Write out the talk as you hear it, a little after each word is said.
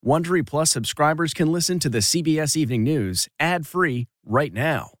Wondery Plus subscribers can listen to the CBS Evening News ad-free right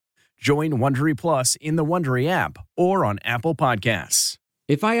now. Join Wondery Plus in the Wondery app or on Apple Podcasts.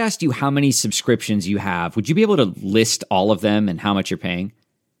 If I asked you how many subscriptions you have, would you be able to list all of them and how much you're paying?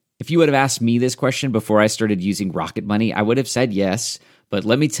 If you would have asked me this question before I started using Rocket Money, I would have said yes, but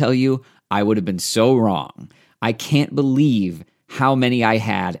let me tell you, I would have been so wrong. I can't believe how many I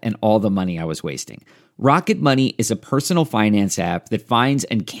had and all the money I was wasting. Rocket Money is a personal finance app that finds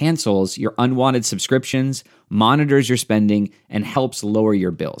and cancels your unwanted subscriptions, monitors your spending, and helps lower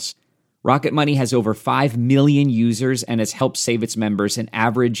your bills. Rocket Money has over 5 million users and has helped save its members an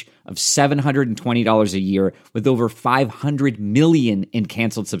average of $720 a year with over 500 million in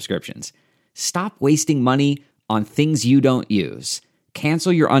canceled subscriptions. Stop wasting money on things you don't use.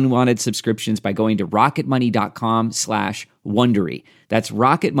 Cancel your unwanted subscriptions by going to rocketmoney.com/Wondery. That's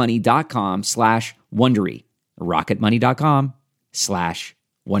rocketmoney.com/Wondery.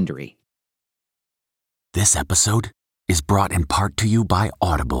 rocketmoney.com/Wondery. This episode is brought in part to you by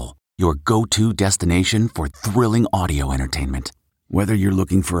Audible, your go-to destination for thrilling audio entertainment. Whether you're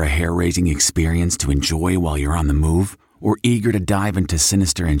looking for a hair-raising experience to enjoy while you're on the move or eager to dive into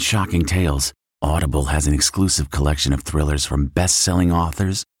sinister and shocking tales, Audible has an exclusive collection of thrillers from best-selling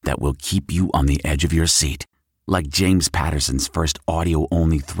authors that will keep you on the edge of your seat. Like James Patterson's first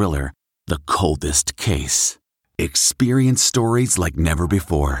audio-only thriller, The Coldest Case. Experience stories like never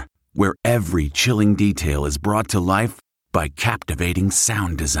before, where every chilling detail is brought to life by captivating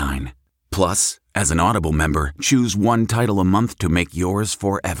sound design. Plus, as an Audible member, choose one title a month to make yours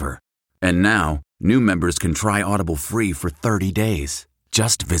forever. And now, new members can try Audible free for 30 days.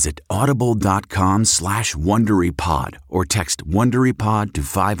 Just visit audible.com/WonderyPod or text WonderyPod to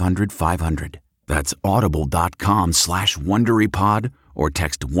 500-500. That's audible.com/WonderyPod or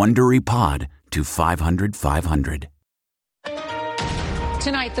text WonderyPod to 500-500.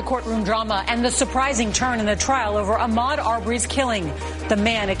 Tonight, the courtroom drama and the surprising turn in the trial over Ahmaud Arbery's killing. The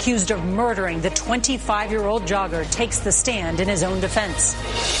man accused of murdering the 25-year-old jogger takes the stand in his own defense.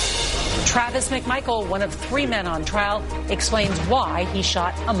 Travis McMichael, one of 3 men on trial, explains why he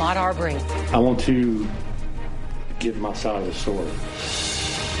shot Ahmaud Arbery. I want to give my side of the story.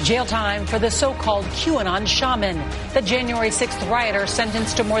 Jail time for the so-called QAnon shaman, the January 6th rioter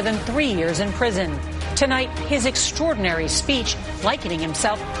sentenced to more than 3 years in prison. Tonight, his extraordinary speech likening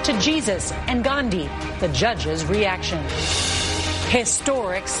himself to Jesus and Gandhi, the judge's reaction.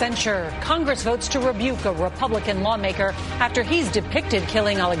 Historic censure. Congress votes to rebuke a Republican lawmaker after he's depicted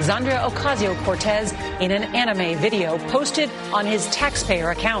killing Alexandria Ocasio-Cortez in an anime video posted on his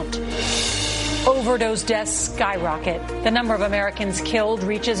taxpayer account. Overdose deaths skyrocket. The number of Americans killed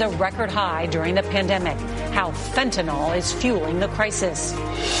reaches a record high during the pandemic. How fentanyl is fueling the crisis.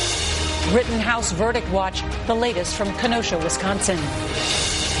 Rittenhouse verdict watch, the latest from Kenosha, Wisconsin.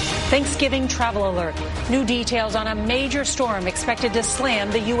 Thanksgiving travel alert. New details on a major storm expected to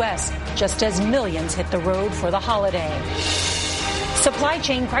slam the U.S. just as millions hit the road for the holiday. Supply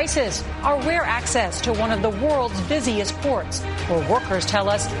chain crisis. Our rare access to one of the world's busiest ports, where workers tell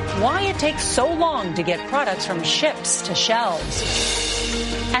us why it takes so long to get products from ships to shelves.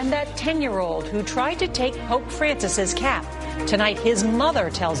 And that 10-year-old who tried to take Pope Francis's cap. Tonight, his mother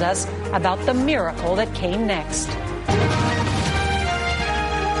tells us about the miracle that came next.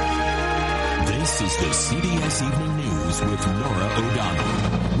 This is the CBS Evening News with Norah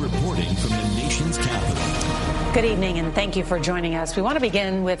O'Donnell, reporting from the nation's capital. Good evening, and thank you for joining us. We want to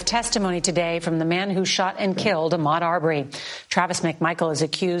begin with testimony today from the man who shot and killed Ahmaud Arbery. Travis McMichael is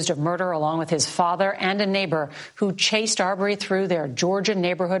accused of murder along with his father and a neighbor who chased Arbery through their Georgia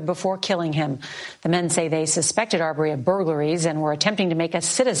neighborhood before killing him. The men say they suspected Arbery of burglaries and were attempting to make a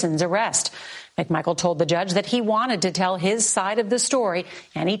citizen's arrest. McMichael told the judge that he wanted to tell his side of the story,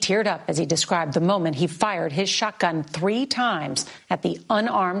 and he teared up as he described the moment he fired his shotgun 3 times at the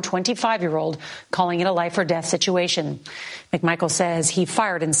unarmed 25-year-old, calling it a life-or-death situation. McMichael says he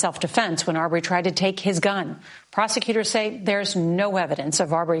fired in self-defense when Arbery tried to take his gun. Prosecutors say there's no evidence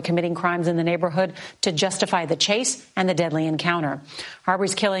of Arbery committing crimes in the neighborhood to justify the chase and the deadly encounter.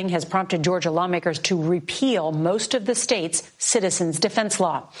 Arbery's killing has prompted Georgia lawmakers to repeal most of the state's citizens' defense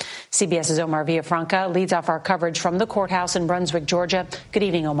law. CBS's Omar Villafranca leads off our coverage from the courthouse in Brunswick, Georgia. Good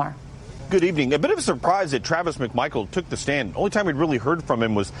evening, Omar. Good evening. A bit of a surprise that Travis McMichael took the stand. Only time we'd really heard from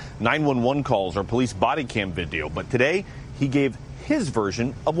him was 911 calls or police body cam video. But today, he gave his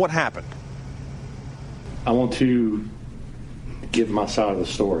version of what happened. I want to give my side of the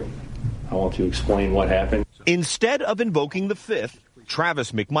story. I want to explain what happened. Instead of invoking the Fifth,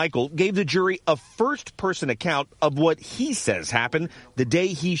 Travis McMichael gave the jury a first-person account of what he says happened the day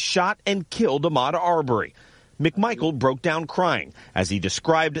he shot and killed Ahmaud Arbery. McMichael broke down crying as he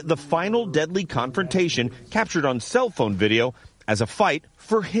described the final deadly confrontation captured on cell phone video as a fight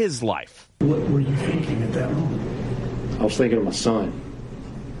for his life. What were you thinking at that moment? I was thinking of my son.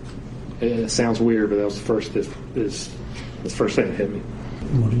 It sounds weird, but that was the first thing that hit me.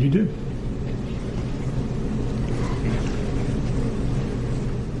 What did you do?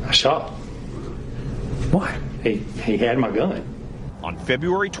 I shot. Why? He had my gun. On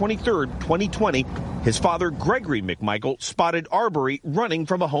February 23rd, 2020, his father, Gregory McMichael, spotted Arbery running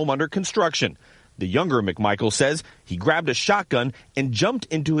from a home under construction. The younger McMichael says he grabbed a shotgun and jumped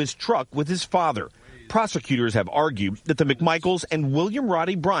into his truck with his father. Prosecutors have argued that the McMichaels and William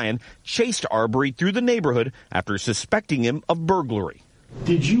Roddy Bryan chased Arbery through the neighborhood after suspecting him of burglary.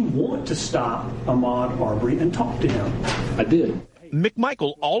 Did you want to stop Ahmaud Arbery and talk to him? I did.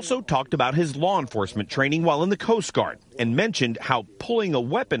 McMichael also talked about his law enforcement training while in the Coast Guard and mentioned how pulling a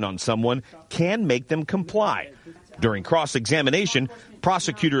weapon on someone can make them comply. During cross-examination,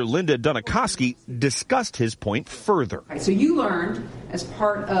 prosecutor Linda Dunikoski discussed his point further. So you learned as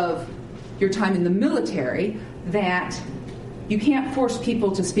part of your time in the military that you can't force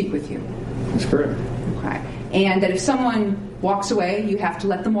people to speak with you. That's correct. Okay. And that if someone walks away, you have to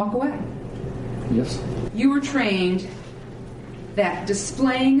let them walk away. Yes. You were trained that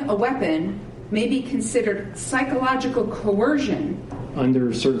displaying a weapon may be considered psychological coercion.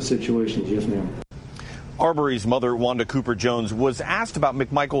 Under certain situations, yes, ma'am. Arbery's mother, Wanda Cooper Jones, was asked about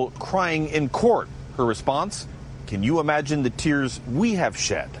McMichael crying in court. Her response, "Can you imagine the tears we have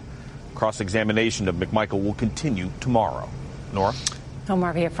shed?" Cross-examination of McMichael will continue tomorrow. Nora?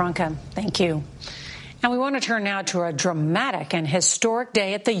 Omar Villafranca, thank you. And we want to turn now to a dramatic and historic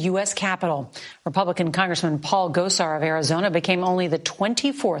day at the U.S. Capitol. Republican Congressman Paul Gosar of Arizona became only the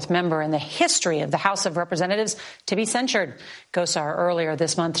 24th member in the history of the House of Representatives to be censured. Gosar earlier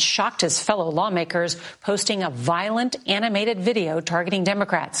this month shocked his fellow lawmakers, posting a violent animated video targeting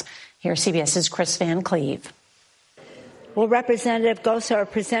Democrats. Here's CBS's Chris Van Cleve. Will Representative Gosar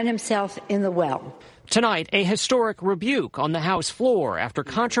present himself in the well? Tonight, a historic rebuke on the House floor after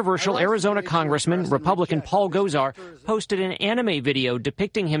controversial Arizona Congressman Republican Paul Gosar posted an anime video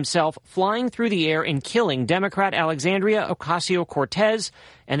depicting himself flying through the air and killing Democrat Alexandria Ocasio-Cortez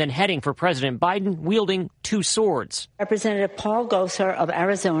and then heading for President Biden wielding two swords. Representative Paul Gosar of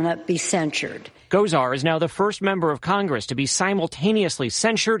Arizona be censured. Gosar is now the first member of Congress to be simultaneously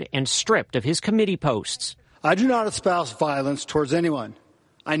censured and stripped of his committee posts. I do not espouse violence towards anyone.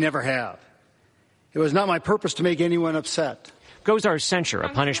 I never have. It was not my purpose to make anyone upset. Gosar's censure, a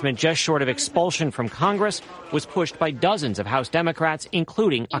punishment just short of expulsion from Congress, was pushed by dozens of House Democrats,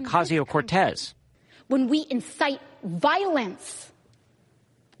 including Ocasio-Cortez. When we incite violence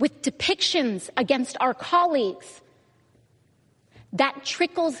with depictions against our colleagues, that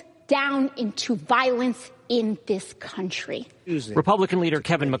trickles down into violence in this country. Republican leader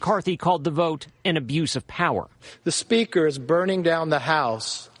Kevin McCarthy called the vote an abuse of power. The Speaker is burning down the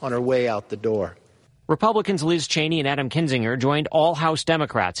House on her way out the door. Republicans Liz Cheney and Adam Kinzinger joined all House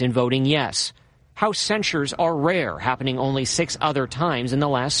Democrats in voting yes. House censures are rare, happening only 6 other times in the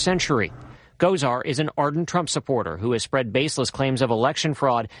last century. Gosar is an ardent Trump supporter who has spread baseless claims of election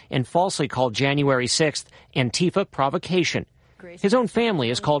fraud and falsely called January 6th Antifa provocation. His own family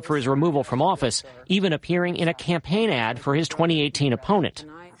has called for his removal from office, even appearing in a campaign ad for his 2018 opponent.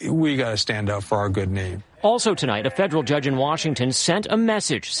 We got to stand up for our good name. Also tonight, a federal judge in Washington sent a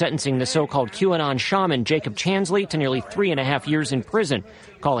message sentencing the so-called QAnon shaman Jacob Chansley to nearly 3.5 years in prison,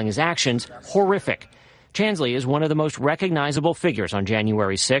 calling his actions horrific. Chansley is one of the most recognizable figures on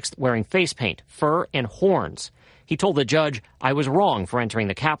January 6th, wearing face paint, fur, and horns. He told the judge, "I was wrong for entering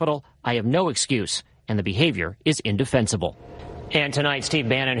the Capitol. I have no excuse, and the behavior is indefensible." And tonight, Steve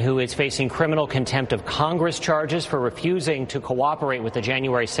Bannon, who is facing criminal contempt of Congress charges for refusing to cooperate with the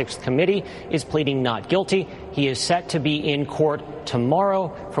January 6th committee, is pleading not guilty. He is set to be in court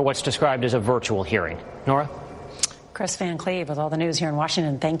tomorrow for what's described as a virtual hearing. Nora? Chris Van Cleve with all the news here in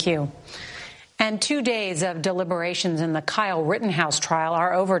Washington. Thank you. And 2 days of deliberations in the Kyle Rittenhouse trial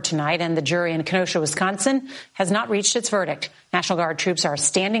are over tonight, and the jury in Kenosha, Wisconsin, has not reached its verdict. National Guard troops are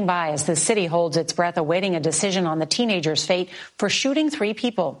standing by as the city holds its breath, awaiting a decision on the teenager's fate for shooting 3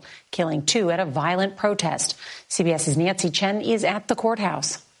 people, killing 2 at a violent protest. CBS's Nancy Chen is at the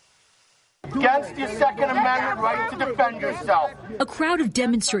courthouse. Against your Second Amendment right to defend yourself. A crowd of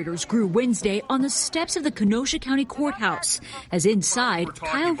demonstrators grew Wednesday on the steps of the Kenosha County Courthouse as inside,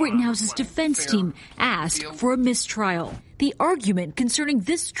 Kyle Rittenhouse's defense team asked for a mistrial. The argument concerning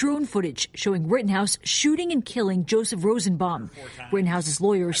this drone footage showing Rittenhouse shooting and killing Joseph Rosenbaum. Rittenhouse's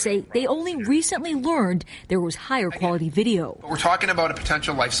lawyers say they only recently learned there was higher quality video. We're talking about a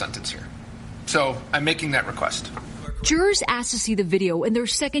potential life sentence here. So I'm making that request. Jurors asked to see the video in their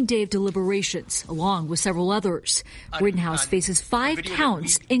second day of deliberations, along with several others. Rittenhouse faces 5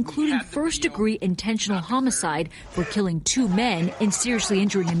 counts, including first-degree intentional homicide for killing 2 men and seriously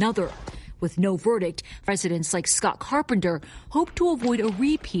injuring another. With no verdict, residents like Scott Carpenter hope to avoid a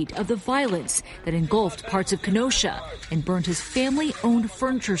repeat of the violence that engulfed parts of Kenosha and burned his family-owned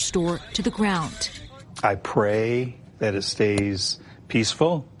furniture store to the ground. I pray that it stays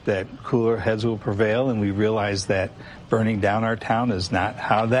peaceful, that cooler heads will prevail, and we realize that burning down our town is not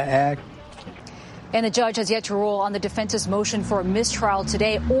how to act. And the judge has yet to rule on the defense's motion for a mistrial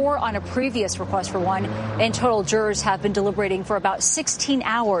today or on a previous request for one. In total, jurors have been deliberating for about 16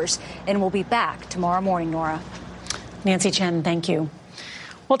 hours and will be back tomorrow morning, Nora. Nancy Chen, thank you.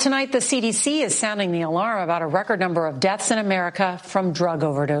 Well, tonight, the CDC is sounding the alarm about a record number of deaths in America from drug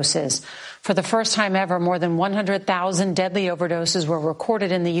overdoses. For the first time ever, more than 100,000 deadly overdoses were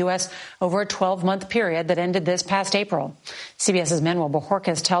recorded in the U.S. over a 12-month period that ended this past April. CBS's Manuel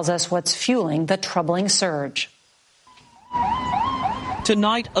Bojorquez tells us what's fueling the troubling surge.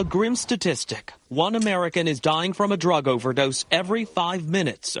 Tonight, a grim statistic. 1 American is dying from a drug overdose every 5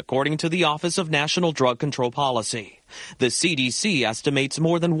 minutes, according to the Office of National Drug Control Policy. The CDC estimates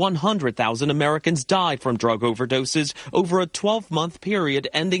more than 100,000 Americans died from drug overdoses over a 12-month period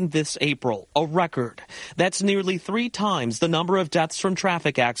ending this April, a record. That's nearly 3 times the number of deaths from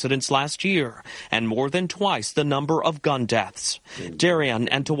traffic accidents last year, and more than twice the number of gun deaths. Darian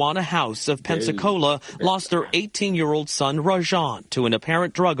and Tawana House of Pensacola lost their 18-year-old son, Rajan, to an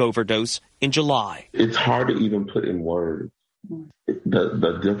apparent drug overdose in July. It's hard to even put in words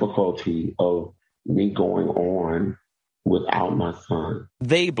the difficulty of me going on without my son.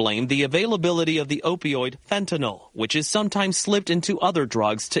 They blame the availability of the opioid fentanyl, which is sometimes slipped into other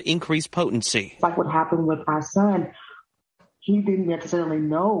drugs to increase potency. Like what happened with our son, he didn't necessarily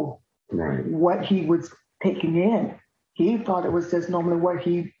know what he was taking in. He thought it was just normally what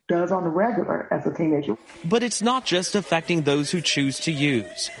he does on the regular as a teenager. But it's not just affecting those who choose to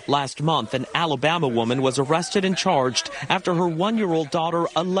use. Last month, an Alabama woman was arrested and charged after her 1-year-old daughter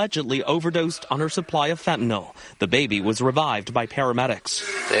allegedly overdosed on her supply of fentanyl. The baby was revived by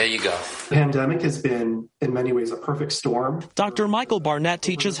paramedics. There you go. The pandemic has been, in many ways, a perfect storm. Dr. Michael Barnett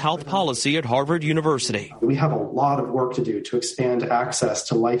teaches health policy at Harvard University. We have a lot of work to do to expand access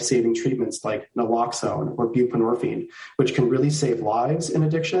to life-saving treatments like naloxone or buprenorphine, which can really save lives in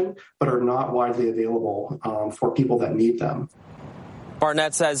addiction, but are not widely available for people that need them.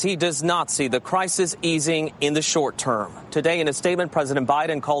 Barnett says he does not see the crisis easing in the short term. Today, in a statement, President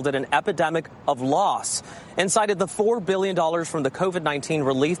Biden called it an epidemic of loss and cited the $4 billion from the COVID-19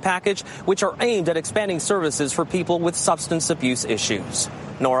 relief package, which are aimed at expanding services for people with substance abuse issues.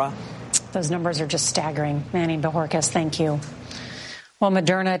 Nora? Those numbers are just staggering. Manny Bojorquez, thank you. Well,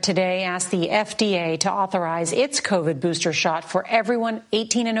 Moderna today asked the FDA to authorize its COVID booster shot for everyone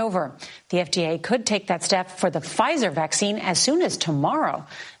 18 and over. The FDA could take that step for the Pfizer vaccine as soon as tomorrow.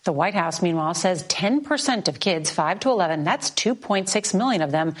 The White House, meanwhile, says 10% of kids 5 to 11, that's 2.6 million of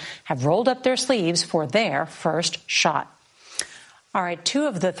them, have rolled up their sleeves for their first shot. All right, 2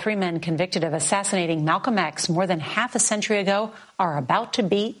 of the 3 men convicted of assassinating Malcolm X more than half a century ago are about to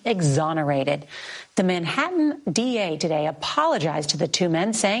be exonerated. The Manhattan DA today apologized to the 2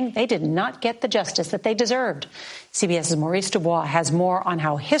 men, saying they did not get the justice that they deserved. CBS's Maurice Dubois has more on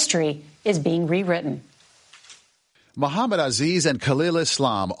how history is being rewritten. Muhammad Aziz and Khalil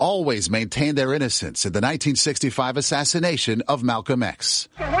Islam always maintained their innocence in the 1965 assassination of Malcolm X.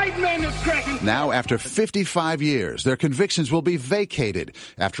 Now, after 55 years, their convictions will be vacated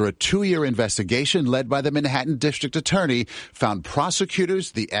after a 2-year investigation led by the Manhattan District Attorney found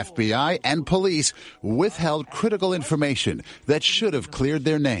prosecutors, the FBI, and police withheld critical information that should have cleared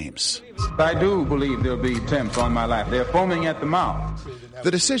their names. I do believe there'll be attempts on my life. They're foaming at the mouth.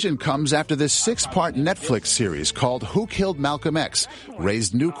 The decision comes after this 6-part Netflix series called Who Killed Malcolm X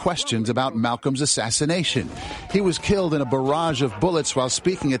raised new questions about Malcolm's assassination. He was killed in a barrage of bullets while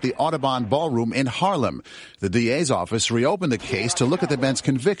speaking at the Audubon Ballroom in Harlem. The DA's office reopened the case to look at the men's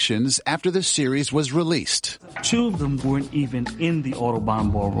convictions after the series was released. 2 of them weren't even in the Audubon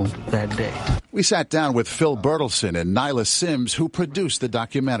Ballroom that day. We sat down with Phil Bertelsen and Nyla Sims, who produced the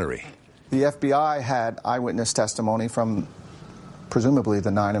documentary. The FBI had eyewitness testimony from presumably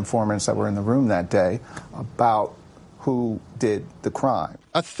the 9 informants that were in the room that day about who did the crime.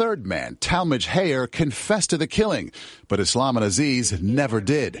 A third man, Talmadge Hayer, confessed to the killing, but Islam and Aziz never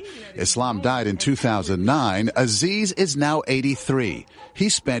did. Islam died in 2009. Aziz is now 83. He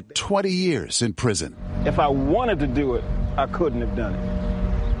spent 20 years in prison. If I wanted to do it, I couldn't have done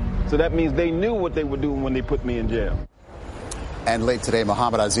it. So that means they knew what they were doing when they put me in jail. And late today,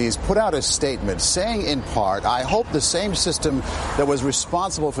 Mohamed Aziz put out a statement saying, in part, I hope the same system that was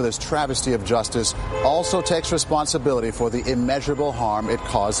responsible for this travesty of justice also takes responsibility for the immeasurable harm it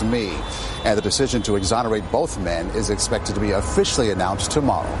caused me. And the decision to exonerate both men is expected to be officially announced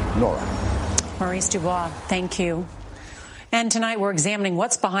tomorrow. Nora. Maurice Dubois, thank you. And tonight we're examining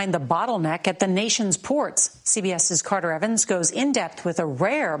what's behind the bottleneck at the nation's ports. CBS's Carter Evans goes in depth with a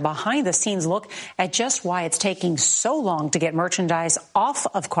rare behind-the-scenes look at just why it's taking so long to get merchandise off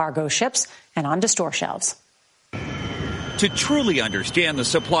of cargo ships and onto store shelves. To truly understand the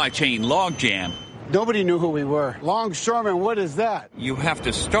supply chain logjam, nobody knew who we were. Longshoremen, what is that? You have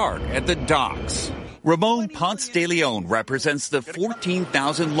to start at the docks. Ramon Ponce de Leon represents the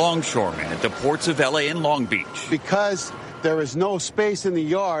 14,000 longshoremen at the ports of L.A. and Long Beach. Because there is no space in the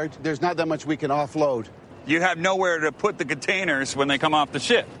yard, there's not that much we can offload. You have nowhere to put the containers when they come off the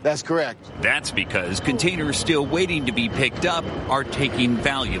ship. That's correct. That's because containers still waiting to be picked up are taking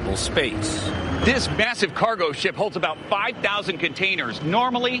valuable space. This massive cargo ship holds about 5,000 containers.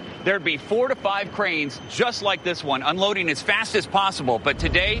 Normally, there'd be 4 to 5 cranes just like this one, unloading as fast as possible. But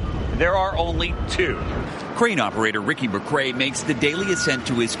today, there are only 2. Crane operator Ricky McRae makes the daily ascent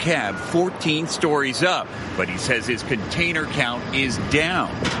to his cab 14 stories up, but he says his container count is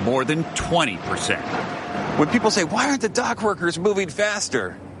down more than 20%. When people say, why aren't the dock workers moving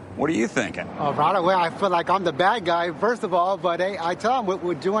faster? What are you thinking? Right away, I feel like I'm the bad guy, first of all, but hey, I tell them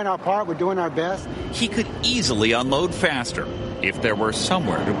we're doing our part, we're doing our best. He could easily unload faster if there were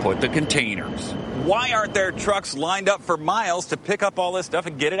somewhere to put the containers. Why aren't there trucks lined up for miles to pick up all this stuff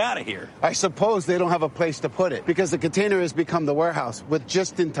and get it out of here? I suppose they don't have a place to put it because the container has become the warehouse with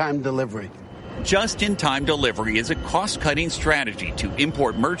just-in-time delivery. Just-in-time delivery is a cost-cutting strategy to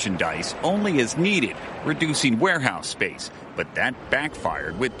import merchandise only as needed, reducing warehouse space. But that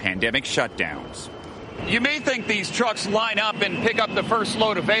backfired with pandemic shutdowns. You may think these trucks line up and pick up the first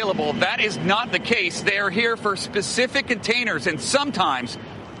load available. That is not the case. They are here for specific containers, and sometimes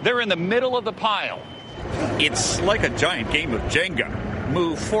they're in the middle of the pile. It's like a giant game of Jenga.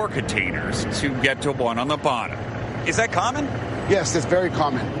 Move 4 containers to get to one on the bottom. Is that common? Yes, it's very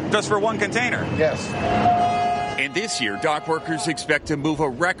common. Just for one container? Yes. And this year, dock workers expect to move a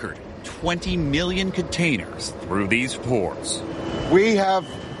record 20 million containers through these ports. We have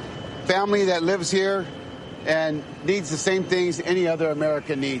family that lives here and needs the same things any other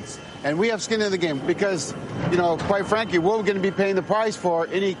American needs. And we have skin in the game because, quite frankly, we're going to be paying the price for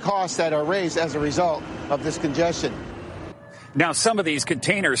any costs that are raised as a result of this congestion. Now, some of these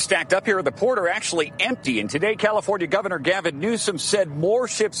containers stacked up here at the port are actually empty. And today, California Governor Gavin Newsom said more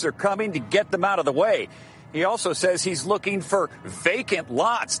ships are coming to get them out of the way. He also says he's looking for vacant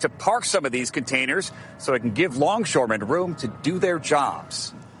lots to park some of these containers so it can give longshoremen room to do their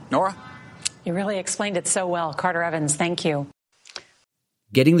jobs. Nora? You really explained it so well. Carter Evans, thank you.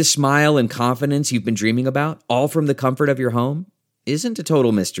 Getting the smile and confidence you've been dreaming about, all from the comfort of your home, isn't a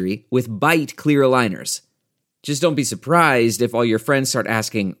total mystery with Byte clear aligners. Just don't be surprised if all your friends start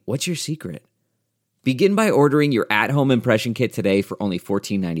asking, what's your secret? Begin by ordering your at-home impression kit today for only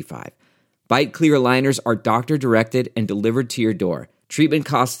 $14.95. Byte clear aligners are doctor-directed and delivered to your door. Treatment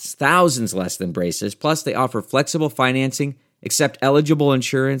costs thousands less than braces, plus they offer flexible financing, accept eligible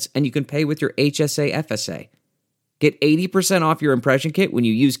insurance, and you can pay with your HSA FSA. Get 80% off your impression kit when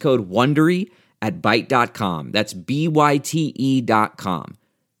you use code WONDERY at Byte.com. That's BYTE.com.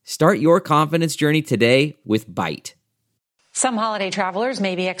 Start your confidence journey today with Byte. Some holiday travelers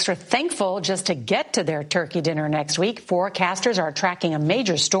may be extra thankful just to get to their turkey dinner next week. Forecasters are tracking a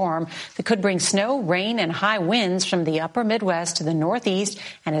major storm that could bring snow, rain, and high winds from the upper Midwest to the Northeast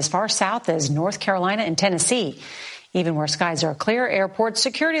and as far south as North Carolina and Tennessee. Even where skies are clear, airport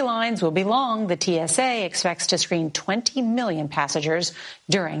security lines will be long. The TSA expects to screen 20 million passengers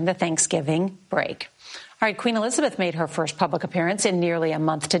during the Thanksgiving break. All right, Queen Elizabeth made her first public appearance in nearly a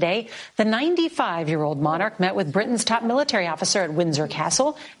month today. The 95-year-old monarch met with Britain's top military officer at Windsor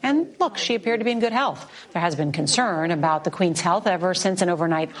Castle, and look, she appeared to be in good health. There has been concern about the Queen's health ever since an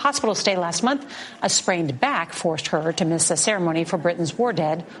overnight hospital stay last month. A sprained back forced her to miss a ceremony for Britain's war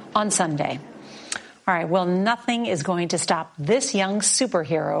dead on Sunday. All right, well, nothing is going to stop this young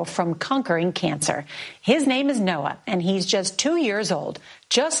superhero from conquering cancer. His name is Noah, and he's just 2 years old.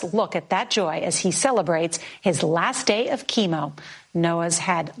 Just look at that joy as he celebrates his last day of chemo. Noah's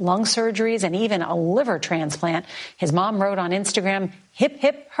had lung surgeries and even a liver transplant. His mom wrote on Instagram, "Hip,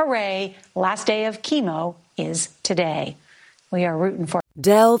 hip, hooray, last day of chemo is today." We are rooting for.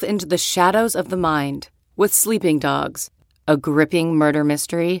 Delve into the shadows of the mind with Sleeping Dogs, a gripping murder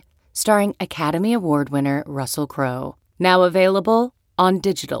mystery starring Academy Award winner Russell Crowe. Now available on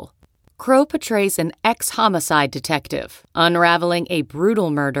digital. Crowe portrays an ex-homicide detective, unraveling a brutal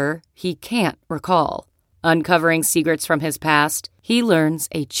murder he can't recall. Uncovering secrets from his past, he learns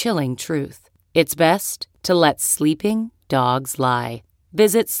a chilling truth. It's best to let sleeping dogs lie.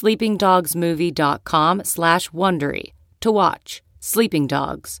 Visit sleepingdogsmovie.com/Wondery to watch Sleeping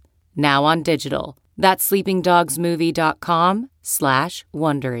Dogs, now on digital. That's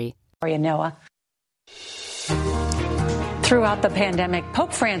sleepingdogsmovie.com/Wondery. Are you, Noah? Throughout the pandemic,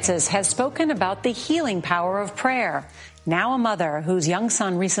 Pope Francis has spoken about the healing power of prayer. Now a mother whose young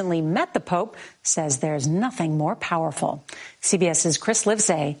son recently met the Pope says there's nothing more powerful. CBS's Chris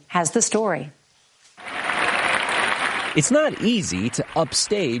Livesay has the story. It's not easy to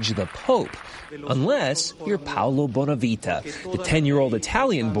upstage the Pope, unless you're Paolo Bonavita, the 10-year-old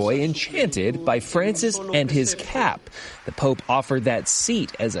Italian boy enchanted by Francis and his cap. The Pope offered that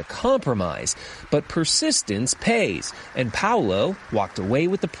seat as a compromise, but persistence pays, and Paolo walked away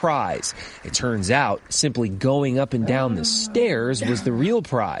with the prize. It turns out simply going up and down the stairs was the real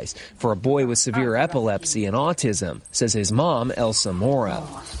prize for a boy with severe epilepsy and autism, says his mom, Elsa Mora,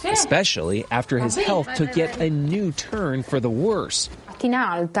 especially after his health took yet a new turn for the worse.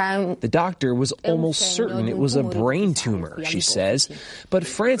 The doctor was almost certain it was a brain tumor, she says, but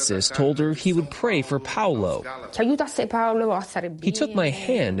Francis told her he would pray for Paolo. He took my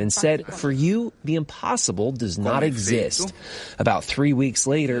hand and said, "For you, the impossible does not exist." About 3 weeks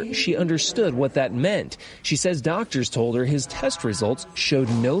later, she understood what that meant. She says doctors told her his test results showed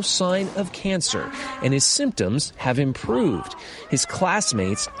no sign of cancer, and his symptoms have improved. His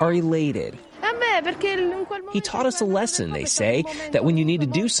classmates are elated. He taught us a lesson, they say, that when you need to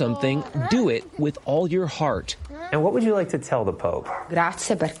do something, do it with all your heart. And what would you like to tell the Pope?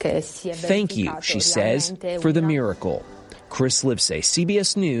 Thank you, she says, for the miracle. Chris Livesay,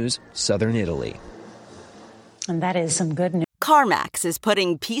 CBS News, Southern Italy. And that is some good news. CarMax is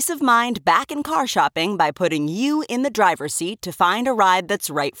putting peace of mind back in car shopping by putting you in the driver's seat to find a ride that's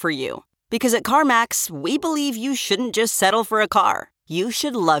right for you. Because at CarMax, we believe you shouldn't just settle for a car. You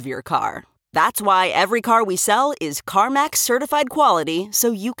should love your car. That's why every car we sell is CarMax certified quality,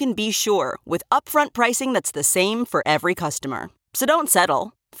 so you can be sure with upfront pricing that's the same for every customer. So don't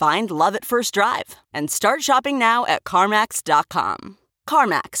settle. Find love at first drive and start shopping now at CarMax.com.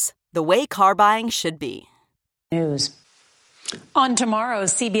 CarMax, the way car buying should be. News. On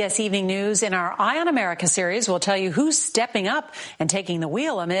tomorrow's CBS Evening News, in our Eye on America series, we'll tell you who's stepping up and taking the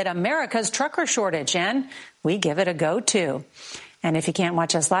wheel amid America's trucker shortage, and we give it a go, too. And if you can't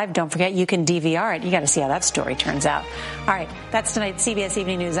watch us live, don't forget you can DVR it. You got to see how that story turns out. All right, that's tonight's CBS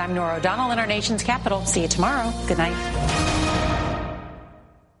Evening News. I'm Norah O'Donnell in our nation's capital. See you tomorrow. Good night.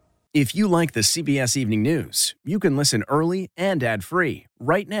 If you like the CBS Evening News, you can listen early and ad-free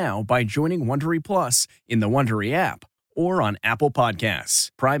right now by joining Wondery Plus in the Wondery app or on Apple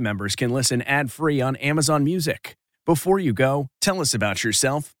Podcasts. Prime members can listen ad-free on Amazon Music. Before you go, tell us about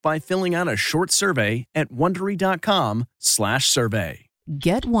yourself by filling out a short survey at Wondery.com/survey.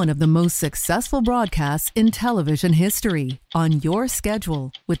 Get one of the most successful broadcasts in television history on your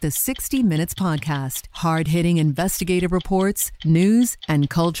schedule with the 60 Minutes podcast. Hard-hitting investigative reports, news, and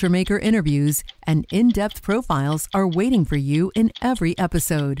culture maker interviews, and in-depth profiles are waiting for you in every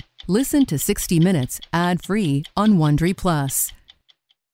episode. Listen to 60 Minutes ad-free on Wondery Plus.